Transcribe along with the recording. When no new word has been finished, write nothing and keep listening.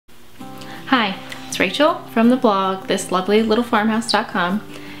Hi, it's Rachel from the blog thislovelylittle.farmhouse.com,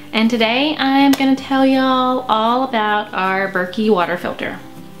 and today I'm going to tell y'all all about our Berkey water filter.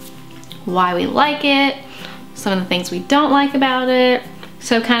 Why we like it, some of the things we don't like about it,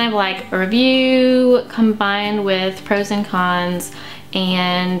 so kind of like a review combined with pros and cons,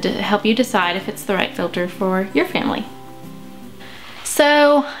 and help you decide if it's the right filter for your family.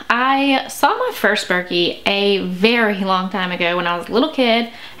 So I saw my first Berkey a very long time ago when I was a little kid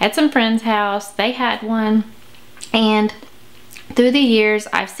at some friend's house. They had one, and through the years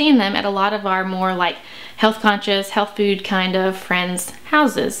I've seen them at a lot of our more like health conscious, health food kind of friends'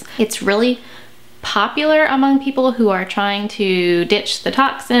 houses. It's really popular among people who are trying to ditch the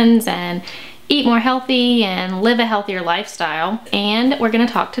toxins and eat more healthy and live a healthier lifestyle, and we're going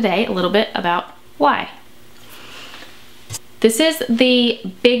to talk today a little bit about why. This is the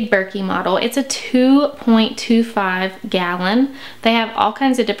big Berkey model. It's a 2.25 gallon. They have all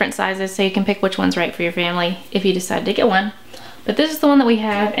kinds of different sizes, so you can pick which one's right for your family if you decide to get one. But this is the one that we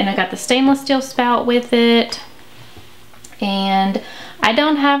have, and I got the stainless steel spout with it. And I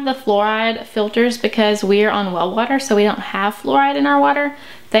don't have the fluoride filters because we're on well water, so we don't have fluoride in our water,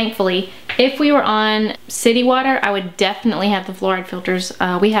 thankfully. If we were on city water, I would definitely have the fluoride filters.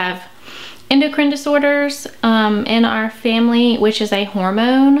 We have endocrine disorders in our family, which is a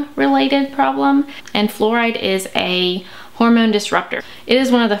hormone related problem, and fluoride is a hormone disruptor. It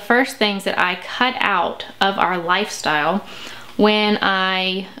is one of the first things that I cut out of our lifestyle when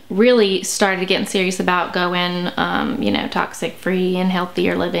I really started getting serious about going you know, toxic free and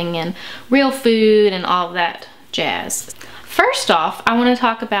healthier living and real food and all of that jazz. First off, I want to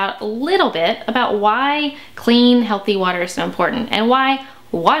talk about a little bit about why clean, healthy water is so important, and why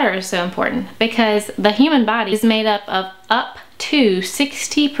water is so important, because the human body is made up of up to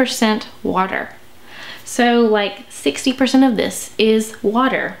 60% water. So like 60% of this is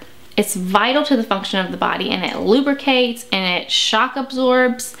water. It's vital to the function of the body, and it lubricates and it shock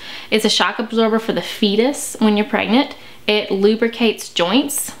absorbs. It's a shock absorber for the fetus when you're pregnant. It lubricates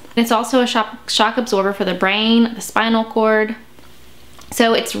joints. It's also a shock absorber for the brain, the spinal cord.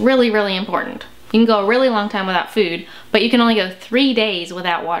 So it's really, really important. You can go a really long time without food, but you can only go 3 days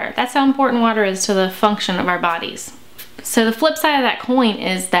without water. That's how important water is to the function of our bodies. So the flip side of that coin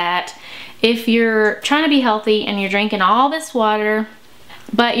is that if you're trying to be healthy and you're drinking all this water,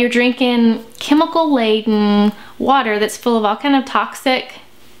 but you're drinking chemical-laden water that's full of all kind of toxic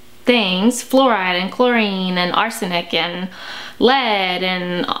things, fluoride and chlorine and arsenic and lead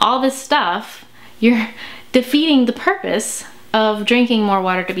and all this stuff, you're defeating the purpose of drinking more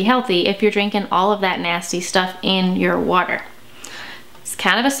water to be healthy if you're drinking all of that nasty stuff in your water. It's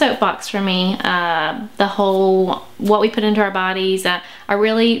kind of a soapbox for me, the whole what we put into our bodies. I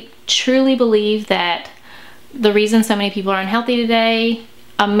really truly believe that the reason so many people are unhealthy today,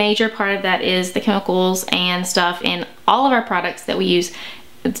 a major part of that is the chemicals and stuff in all of our products that we use,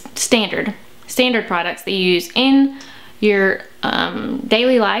 standard products that you use in your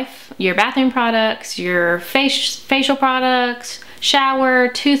daily life, your bathroom products, your facial products, shower,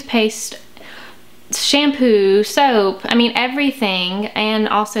 toothpaste, shampoo, soap, I mean everything, and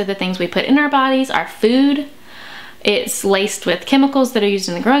also the things we put in our bodies, our food. It's laced with chemicals that are used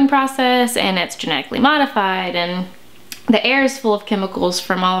in the growing process, and it's genetically modified, and the air is full of chemicals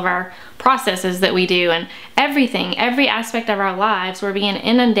from all of our processes that we do, and everything, every aspect of our lives, we're being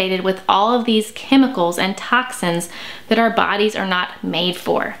inundated with all of these chemicals and toxins that our bodies are not made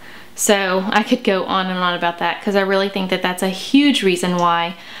for. So I could go on and on about that, because I really think that that's a huge reason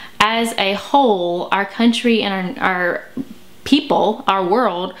why, as a whole, our country and our people, our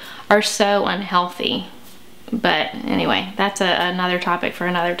world, are so unhealthy. But anyway, that's another topic for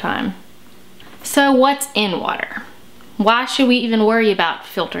another time. So what's in water? Why should we even worry about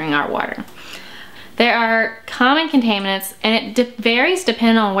filtering our water? There are common contaminants, and it varies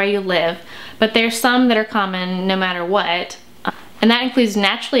depending on where you live, but there's some that are common no matter what. And that includes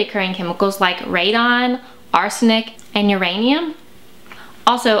naturally occurring chemicals like radon, arsenic, and uranium.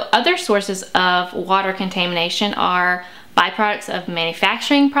 Also, other sources of water contamination are byproducts of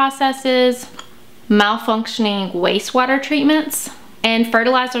manufacturing processes, malfunctioning wastewater treatments, and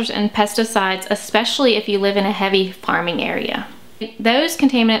fertilizers and pesticides, especially if you live in a heavy farming area. Those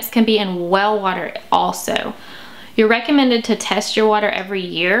contaminants can be in well water also. You're recommended to test your water every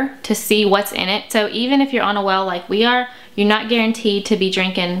year to see what's in it. So even if you're on a well like we are, you're not guaranteed to be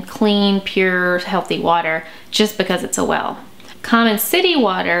drinking clean, pure, healthy water just because it's a well. Common city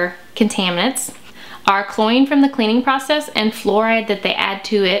water contaminants are chlorine from the cleaning process and fluoride that they add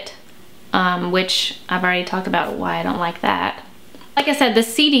to it, which I've already talked about why I don't like that. Like I said, the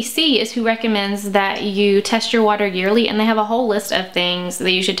CDC is who recommends that you test your water yearly, and they have a whole list of things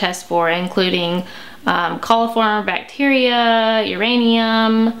that you should test for, including coliform bacteria,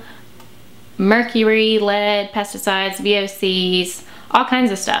 uranium, mercury, lead, pesticides, VOCs, all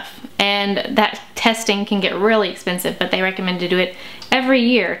kinds of stuff. And that testing can get really expensive, but they recommend to do it every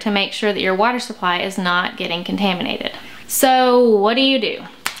year to make sure that your water supply is not getting contaminated. So what do?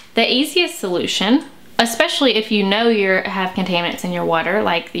 The easiest solution, especially if you know you have contaminants in your water,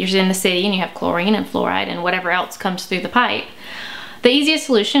 like you're in the city and you have chlorine and fluoride and whatever else comes through the pipe, the easiest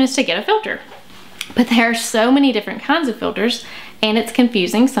solution is to get a filter. But there are so many different kinds of filters, and it's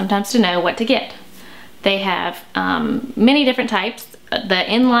confusing sometimes to know what to get. They have many different types. The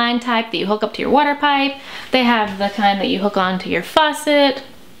inline type that you hook up to your water pipe. They have the kind that you hook onto your faucet,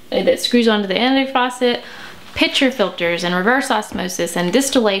 that screws onto the end of your faucet. Pitcher filters and reverse osmosis and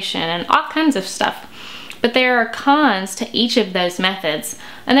distillation and all kinds of stuff. But there are cons to each of those methods,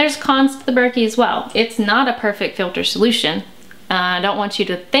 and there's cons to the Berkey as well. It's not a perfect filter solution. I don't want you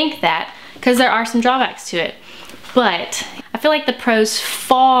to think that, because there are some drawbacks to it. But I feel like the pros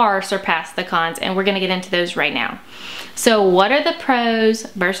far surpass the cons, and we're gonna get into those right now. So what are the pros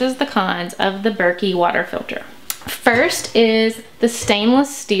versus the cons of the Berkey water filter? First is the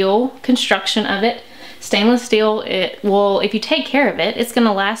stainless steel construction of it. Stainless steel, if you take care of it, it's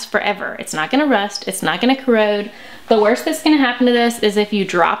gonna last forever. It's not gonna rust, it's not gonna corrode. The worst that's gonna happen to this is if you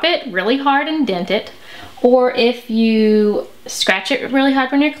drop it really hard and dent it, or if you scratch it really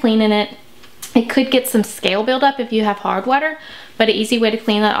hard when you're cleaning it. It could get some scale buildup if you have hard water, but an easy way to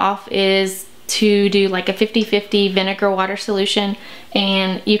clean that off is to do like a 50-50 vinegar water solution,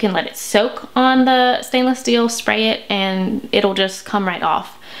 and you can let it soak on the stainless steel, spray it, and it'll just come right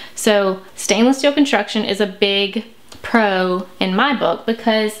off. So stainless steel construction is a big pro in my book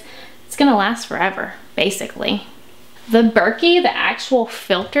because it's gonna last forever, basically. The Berkey, the actual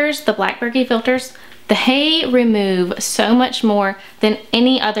filters, the black Berkey filters, they remove so much more than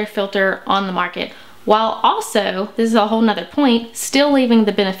any other filter on the market, while also, this is a whole nother point, still leaving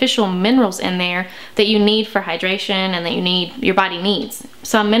the beneficial minerals in there that you need for hydration and that your body needs.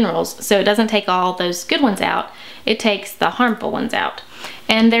 Some minerals, so it doesn't take all those good ones out, it takes the harmful ones out.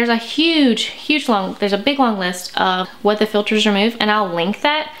 And there's a there's a big long list of what the filters remove, and I'll link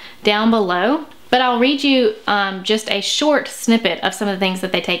that down below. But I'll read you just a short snippet of some of the things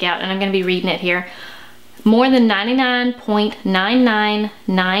that they take out, and I'm gonna be reading it here. More than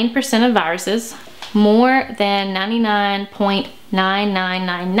 99.999% of viruses, more than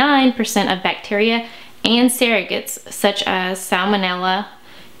 99.9999% of bacteria and surrogates such as Salmonella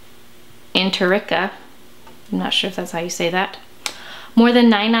enterica, I'm not sure if that's how you say that, more than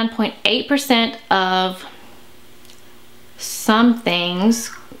 99.8% of some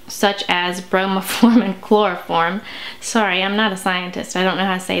things such as bromoform and chloroform. Sorry, I'm not a scientist. I don't know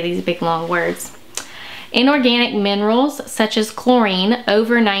how to say these big long words. Inorganic minerals such as chlorine,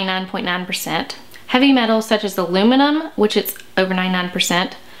 over 99.9%. Heavy metals such as aluminum, which it's over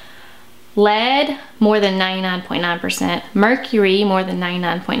 99%. Lead, more than 99.9%. Mercury, more than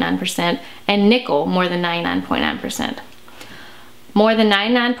 99.9%. And nickel, more than 99.9%. More than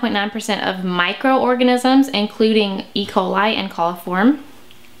 99.9% of microorganisms, including E. coli and coliform.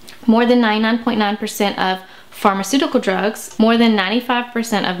 More than 99.9% of pharmaceutical drugs. More than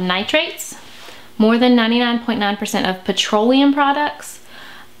 95% of nitrates. More than 99.9% of petroleum products.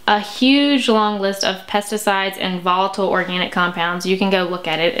 A huge long list of pesticides and volatile organic compounds. You can go look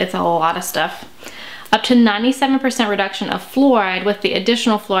at it. It's a lot of stuff. Up to 97% reduction of fluoride with the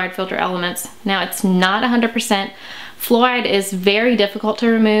additional fluoride filter elements. Now it's not 100%. Fluoride is very difficult to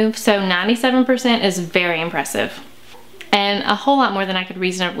remove, so 97% is very impressive. And a whole lot more than I could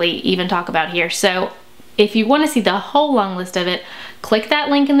reasonably even talk about here. So if you want to see the whole long list of it, click that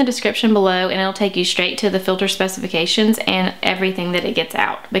link in the description below and it'll take you straight to the filter specifications and everything that it gets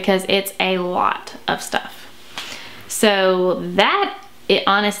out, because it's a lot of stuff. So that, it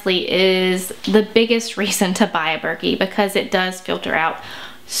honestly is the biggest reason to buy a Berkey, because it does filter out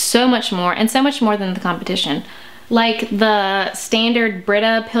so much more, and so much more than the competition. Like the standard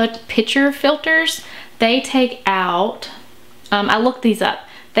Brita pitcher filters, they take out, I looked these up,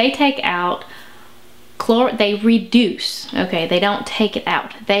 they take out they reduce, okay, they don't take it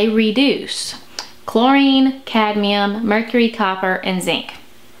out, they reduce chlorine, cadmium, mercury, copper, and zinc.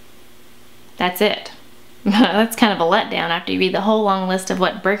 That's it. That's kind of a letdown after you read the whole long list of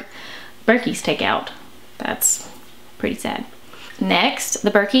what Berkeys take out. That's pretty sad. Next,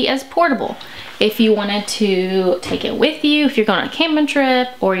 the Berkey is portable. If you wanted to take it with you, if you're going on a camping trip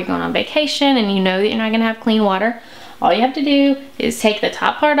or you're going on vacation and you know that you're not going to have clean water, all you have to do is take the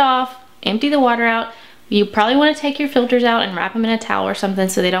top part off, empty the water out, You probably want to take your filters out and wrap them in a towel or something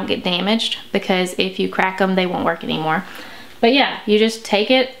so they don't get damaged, because if you crack them, they won't work anymore. But yeah, you just take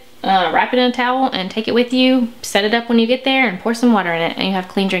it, wrap it in a towel and take it with you, set it up when you get there and pour some water in it, and you have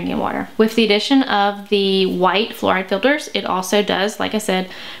clean drinking water. With the addition of the white fluoride filters, it also does, like I said,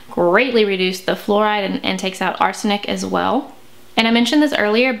 greatly reduce the fluoride and takes out arsenic as well. And I mentioned this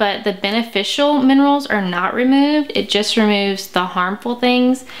earlier, but the beneficial minerals are not removed. It just removes the harmful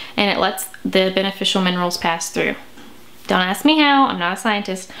things and it lets the beneficial minerals pass through. Don't ask me how, I'm not a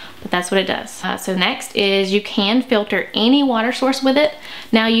scientist, but that's what it does. So next is you can filter any water source with it.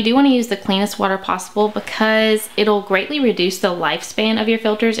 Now you do want to use the cleanest water possible because it'll greatly reduce the lifespan of your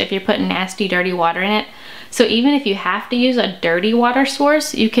filters if you're putting nasty, dirty water in it. So even if you have to use a dirty water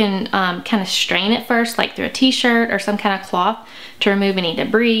source, you can kind of strain it first, like through a t-shirt or some kind of cloth, to remove any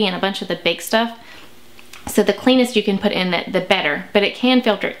debris and a bunch of the big stuff. So the cleanest you can put in it, the better. But it can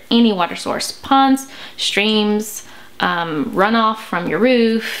filter any water source, ponds, streams, runoff from your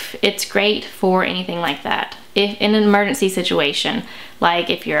roof. It's great for anything like that. If in an emergency situation, like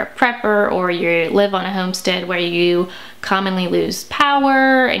if you're a prepper or you live on a homestead where you commonly lose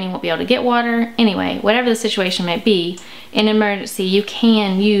power and you won't be able to get water. Anyway, whatever the situation may be, in an emergency you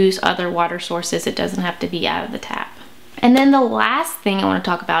can use other water sources. It doesn't have to be out of the tap. And then the last thing I want to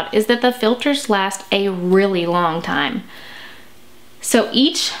talk about is that the filters last a really long time. So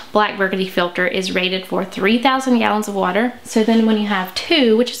each black Berkey filter is rated for 3,000 gallons of water. So then when you have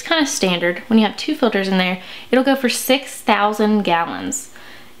two, which is kind of standard, when you have two filters in there, it'll go for 6,000 gallons.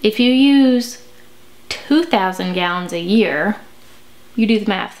 If you use 2,000 gallons a year, you do the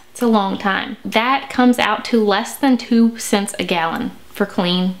math, it's a long time. That comes out to less than 2 cents a gallon for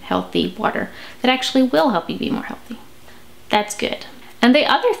clean, healthy water that actually will help you be more healthy. That's good. And the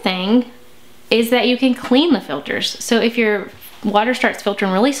other thing is that you can clean the filters. So if your water starts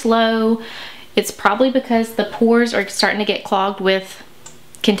filtering really slow, it's probably because the pores are starting to get clogged with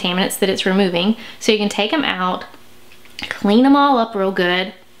contaminants that it's removing. So you can take them out, clean them all up real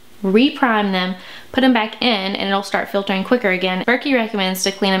good, reprime them, put them back in, and it'll start filtering quicker again. Berkey recommends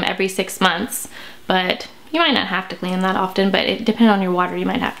to clean them every 6 months, but you might not have to clean them that often, but it depends on your water, you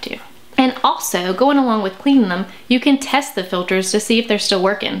might have to. And also, going along with cleaning them, you can test the filters to see if they're still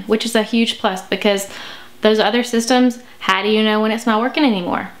working, which is a huge plus, because those other systems, how do you know when it's not working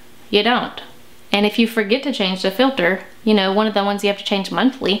anymore? You don't. And if you forget to change the filter, you know, one of the ones you have to change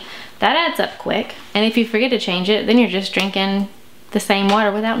monthly, that adds up quick. And if you forget to change it, then you're just drinking the same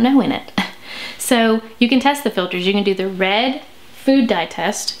water without knowing it. So you can test the filters. You can do the red food dye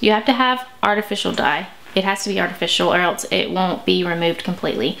test. You have to have artificial dye. It has to be artificial or else it won't be removed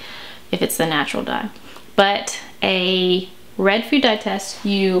completely if it's the natural dye. But a red food dye test,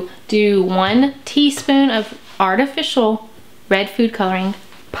 you do 1 teaspoon of artificial red food coloring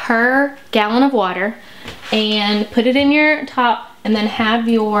per gallon of water and put it in your top, and then have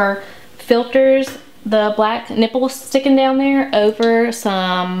your filters, the black nipple sticking down there, over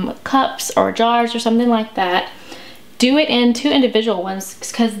some cups or jars or something like that. Do it in 2 individual ones,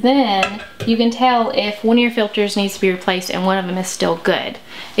 because then you can tell if one of your filters needs to be replaced and one of them is still good.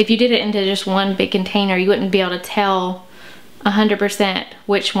 If you did it into just one big container, you wouldn't be able to tell 100%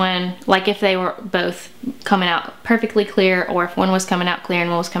 which one, like if they were both coming out perfectly clear, or if one was coming out clear and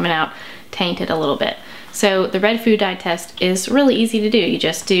one was coming out tainted a little bit. So the red food dye test is really easy to do. You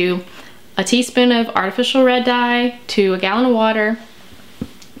just do a teaspoon of artificial red dye to a gallon of water,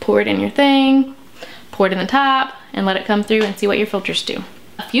 pour it in your thing, pour it in the top, and let it come through and see what your filters do.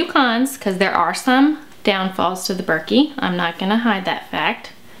 A few cons, because there are some downfalls to the Berkey. I'm not gonna hide that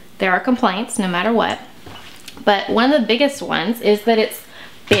fact. There are complaints no matter what. But one of the biggest ones is that it's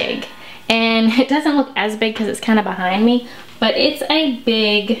big. And it doesn't look as big because it's kind of behind me, but it's a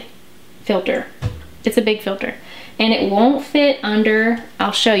big filter. It's a big filter. And it won't fit under,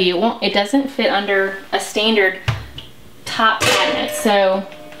 I'll show you, it doesn't fit under a standard top cabinet. So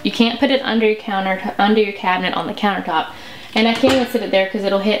you can't put it under your counter, under your cabinet on the countertop. And I can't even sit it there because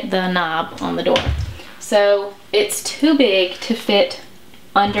it'll hit the knob on the door. So it's too big to fit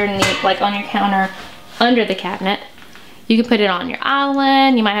underneath, like on your counter, under the cabinet. You can put it on your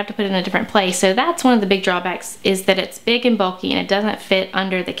island, you might have to put it in a different place. So that's one of the big drawbacks, is that it's big and bulky and it doesn't fit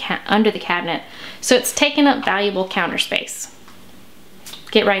under the cabinet. So it's taking up valuable counter space.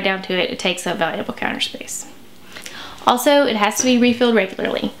 Get right down to it, it takes up valuable counter space. Also, it has to be refilled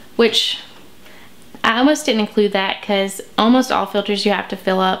regularly, which I almost didn't include that because almost all filters you have to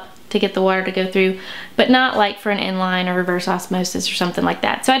fill up to get the water to go through, but not like for an inline or reverse osmosis or something like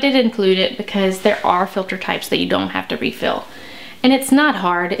that. So I did include it because there are filter types that you don't have to refill. And it's not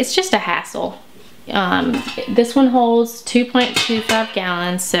hard, it's just a hassle. This one holds 2.25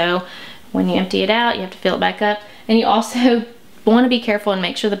 gallons, so When you empty it out, you have to fill it back up. And you also want to be careful and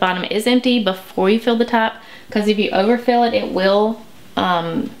make sure the bottom is empty before you fill the top, because if you overfill it, it will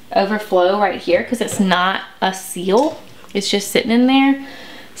overflow right here because it's not a seal. It's just sitting in there.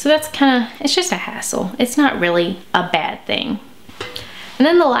 So that's it's just a hassle. It's not really a bad thing. And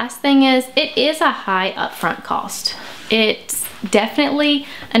then the last thing is, it is a high upfront cost. It's definitely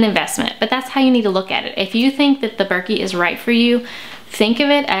an investment, but that's how you need to look at it. If you think that the Berkey is right for you, think of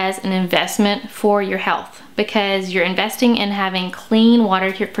it as an investment for your health, because you're investing in having clean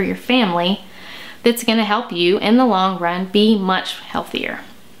water here for your family that's going to help you in the long run be much healthier.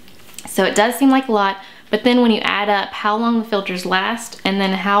 So it does seem like a lot, but then when you add up how long the filters last and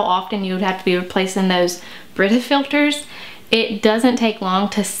then how often you would have to be replacing those Brita filters, it doesn't take long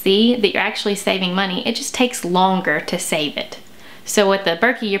to see that you're actually saving money. It just takes longer to save it. So with the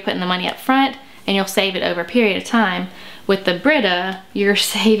Berkey, you're putting the money up front and you'll save it over a period of time. With the Brita, you're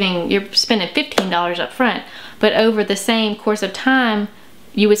spending $15 up front, but over the same course of time,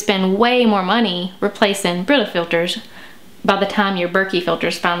 you would spend way more money replacing Brita filters by the time your Berkey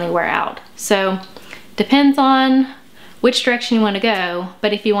filters finally wear out. So depends on which direction you want to go,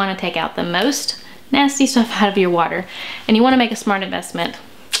 but if you want to take out the most nasty stuff out of your water and you want to make a smart investment,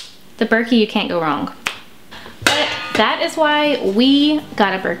 the Berkey, you can't go wrong. But that is why we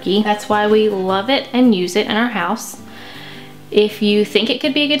got a Berkey. That's why we love it and use it in our house. If you think it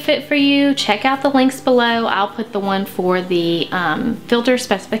could be a good fit for you, check out the links below. I'll put the one for the filter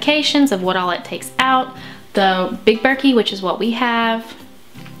specifications of what all it takes out, the big Berkey, which is what we have,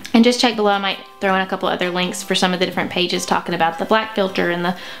 and just check below. I might throw in a couple other links for some of the different pages talking about the black filter and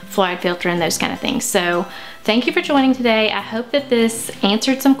the fluoride filter and those kind of things. So thank you for joining today. I hope that this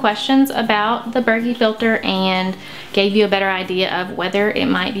answered some questions about the Berkey filter and gave you a better idea of whether it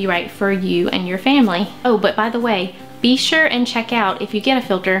might be right for you and your family. Oh, but by the way, be sure and check out, if you get a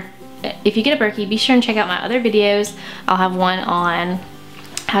filter, if you get a Berkey, be sure and check out my other videos. I'll have one on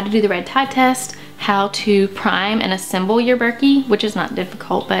how to do the red tide test, how to prime and assemble your Berkey, which is not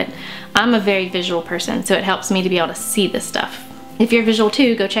difficult, but I'm a very visual person, so it helps me to be able to see this stuff. If you're visual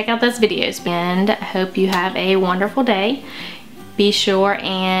too, go check out those videos, and I hope you have a wonderful day. Be sure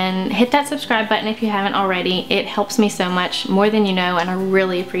and hit that subscribe button if you haven't already. It helps me so much, more than you know, and I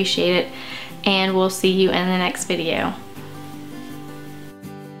really appreciate it. And we'll see you in the next video.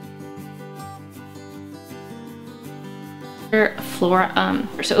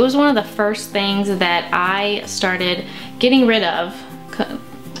 So it was one of the first things that I started getting rid of.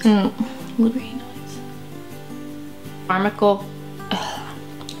 Pharmaceutical